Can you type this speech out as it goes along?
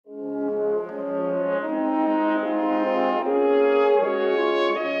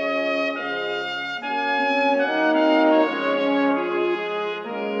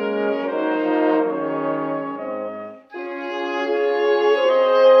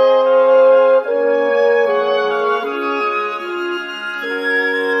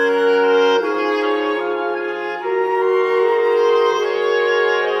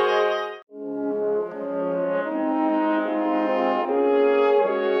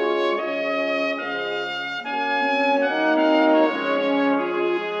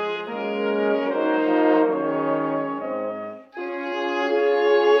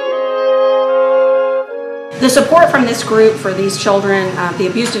The support from this group for these children, the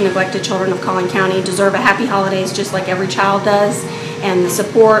abused and neglected children of Collin County, deserve a happy holidays just like every child does. And the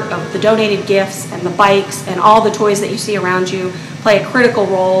support of the donated gifts and the bikes and all the toys that you see around you play a critical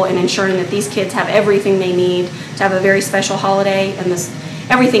role in ensuring that these kids have everything they need to have a very special holiday. And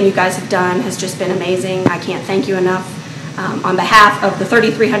everything you guys have done has just been amazing. I can't thank you enough. On behalf of the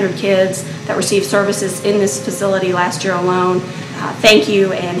 3,300 kids that received services in this facility last year alone, thank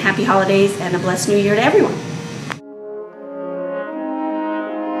you and happy holidays and a blessed new year to everyone.